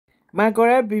My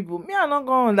correct people, me I not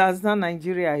gonna understand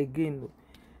Nigeria again.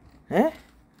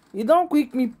 You don't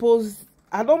quick me post.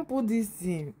 I don't put this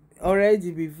thing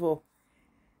already before.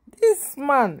 This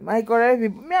man, my correct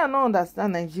people, me I not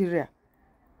understand Nigeria.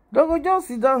 They go just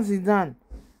sit down.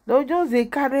 They just dey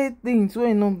carry things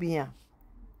wey no be am.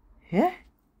 They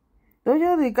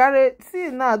just dey carry.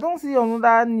 See now, don't see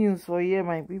another news for here,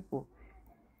 my people.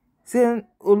 Saying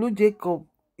Olu Jacob,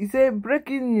 he say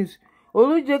breaking news.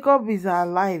 Olu Jacob is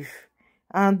alive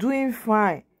and doing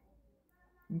fine.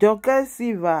 Joke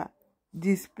Silva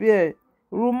Dispels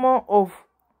Rumours of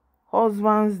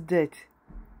husband's death.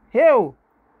 Hell,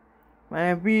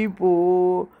 my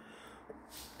people,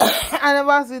 I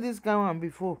never see this kind of one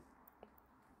before.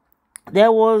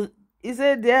 He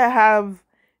said there have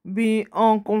been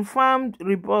unconfirmed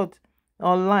reports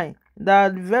online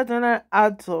that veteran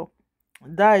actor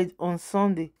died on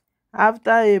Sunday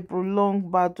after a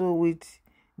prolonged battle with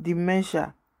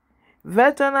dementia.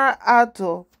 Veteran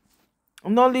actor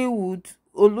Nollywood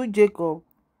Olu Jacobs,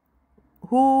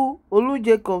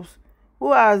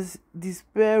 who has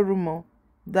dispelled rumor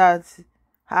that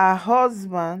her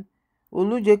husband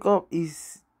Olu Jacob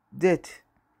is dead.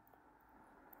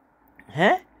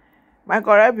 My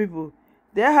correct people,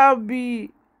 there have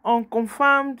been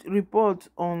unconfirmed reports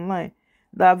online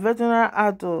that veteran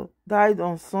actor died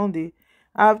on Sunday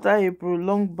after a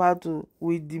prolonged battle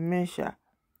with dementia.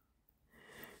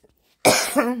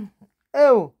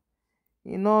 Oh,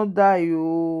 he not die,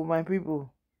 oh, my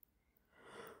people.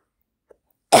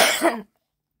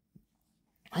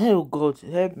 Oh God,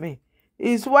 help me.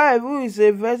 His wife, who is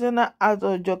a veteran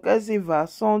actor, Joke Silva,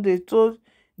 Sunday told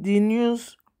the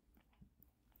news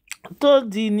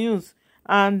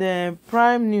and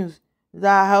Prime News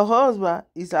that her husband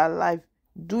is alive,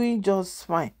 doing just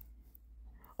fine.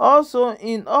 Also,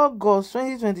 in August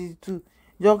 2022,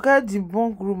 Joke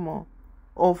debunked rumor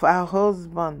of her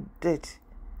husband's death.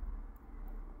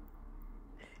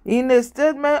 In a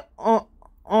statement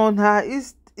on her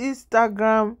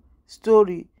Instagram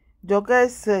story, Joke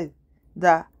said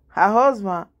that her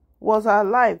husband was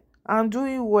alive and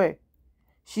doing well.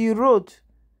 She wrote,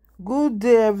 "Good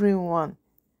day, everyone.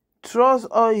 Trust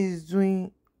all is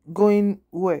going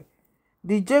well.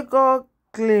 The Jacob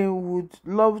clan would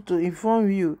love to inform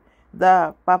you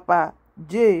that Papa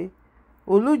J,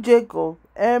 Olu Jacob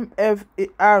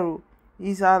MFAR,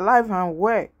 is alive and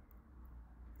well,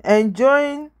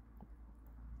 enjoying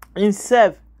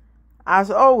himself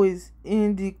as always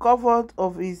in the comfort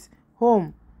of his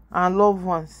home and loved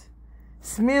ones."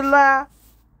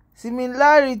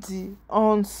 Similarity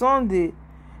on Sunday,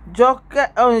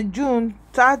 on June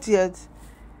 30th,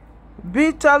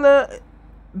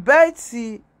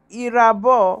 Betsy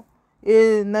Irabo,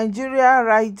 a Nigerian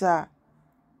writer,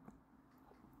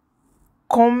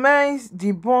 comments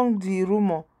debunked the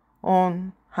rumor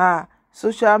on her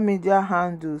social media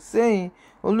handle, saying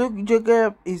Olu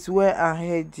Jacob is well and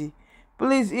healthy.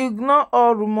 Please ignore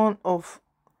all rumors of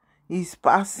his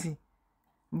passing.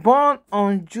 Born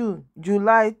on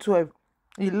July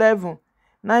 11,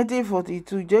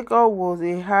 1942, Jacob was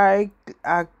a high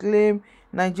acclaimed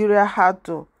Nigerian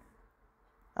actor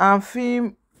and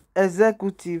film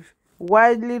executive,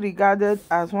 widely regarded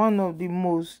as one of the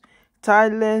most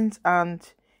talented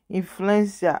and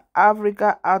influential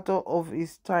African actors of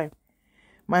his time.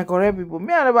 My correct people,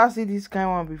 me I never see this kind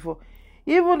of one before.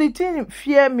 Even the thing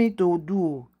fear me to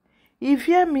do. He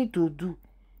fear me to do.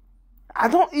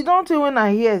 You don't think when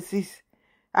I hear this,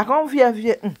 I can't fear.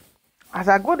 As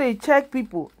I go dey check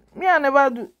people, me I never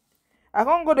do. I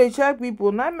can't go dey check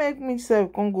people. Now make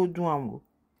myself can't go do am.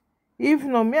 If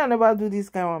not, me I never do this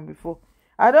kind of one before.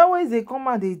 I always they come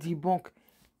and they debunk.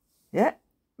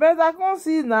 But I can't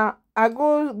see now. I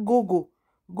go Google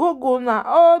now.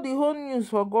 All the whole news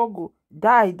for Google.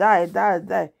 Die.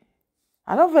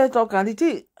 I don't very talk and the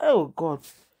thing. Oh God,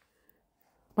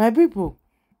 my people.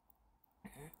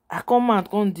 I come and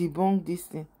come debunk this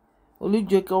thing. Olu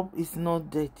Jacob is not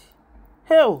dead.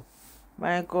 Hell,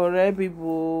 my correct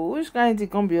people, which kind of thing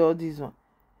can be all this one?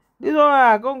 This one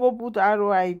I can't go put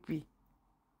RIP.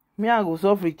 Me I go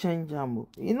suffer change am.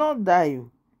 He not die.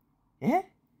 He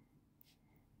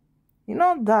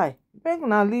not die. Make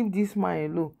una leave this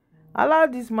man alone. Allow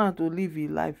this man to live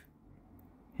his life.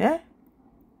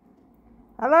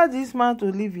 Allow this man to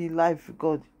live his life,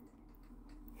 God.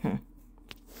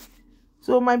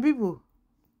 So my people,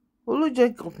 Olu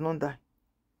Jacob not die.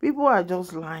 People are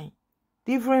just lying.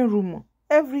 Different rumor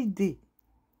every day.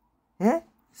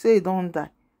 Say he don't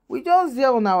die. We just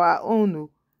there on our own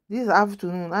this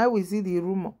afternoon. I will see the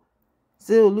rumor.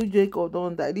 Say Olu Jacob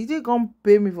don't die. Did he come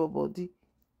pay me for body?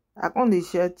 I can't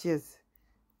share tears.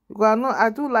 Because I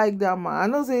do like that man. I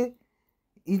know say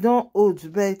e don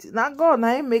old, but na God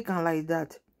na him make am like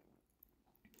that.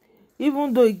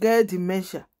 Even though e get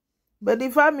dementia, but the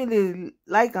family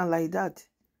like am like that.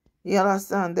 You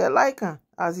understand? They like am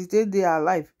as e take dey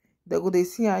alive. They go dey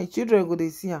see am, children go dey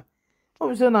see am. No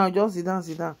be say na just sit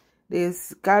down dey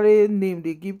carry name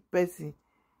dey give person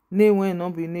name wey no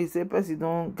be name, say person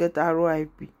don get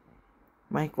RIP.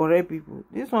 My correct people,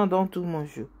 this one don too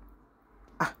much o.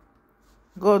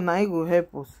 God na him go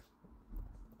help us.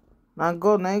 Na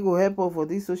God na him go help us for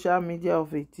this social media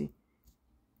of 18.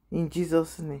 In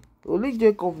Jesus name. Only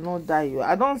Jacob no die o.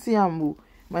 I don see am o,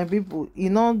 my people. He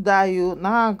no die o.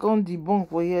 Now I come debunk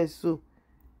for here so.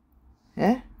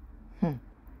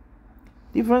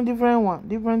 Different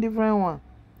one.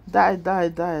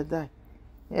 Die.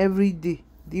 Every day,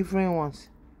 different ones.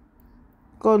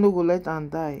 God no go let am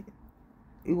die.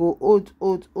 He go old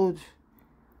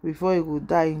before he go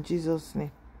die in Jesus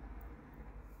name.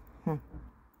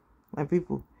 My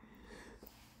people.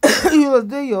 You was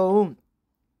dey your home.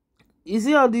 You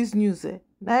see all this news,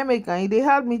 na him make am. E dey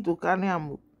hard me to carry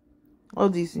am. All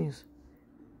this news,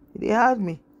 e dey hard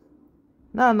me.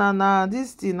 Now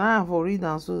this thing na I for read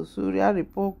am so Surya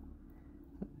report.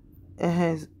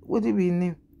 Wetin be him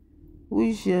name?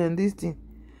 Which this thing?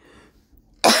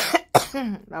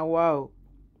 Na wow.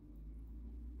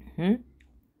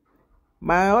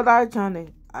 My other channel,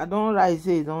 I don write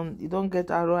say e don get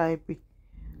RIP.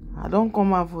 I don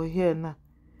come out for here now.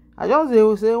 I just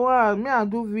dey say, wow, me I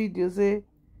do video say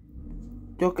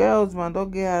Joke husband don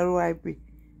get RIP.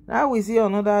 Now we see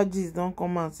another gist don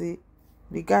come and say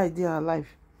the guy dey alive.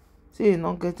 Say he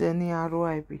no get any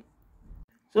RIP.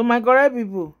 So my correct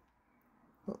people,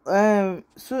 what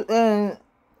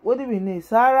do we need?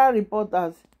 Sarah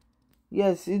reporters,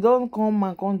 yes, he don come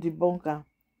and come debunk am.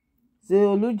 Say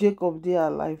Olu Jacob dey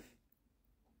alive.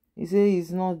 He say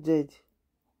he's not dead.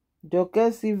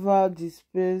 Joke Silva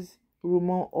Dispels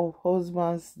Rumours of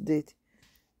husband's death.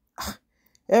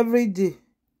 Every day,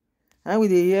 and we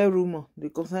dey hear rumor dey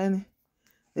concern.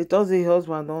 They talk say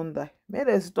husband don die. Make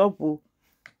dem stop o.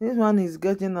 This one is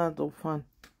getting out of hand.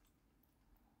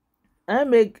 I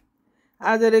make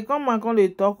as they come and come dey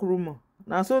talk rumor.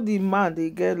 Na so the man dey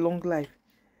get long life.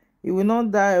 He will not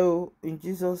die o, in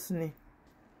Jesus name.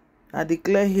 I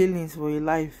declare healings for your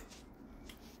life.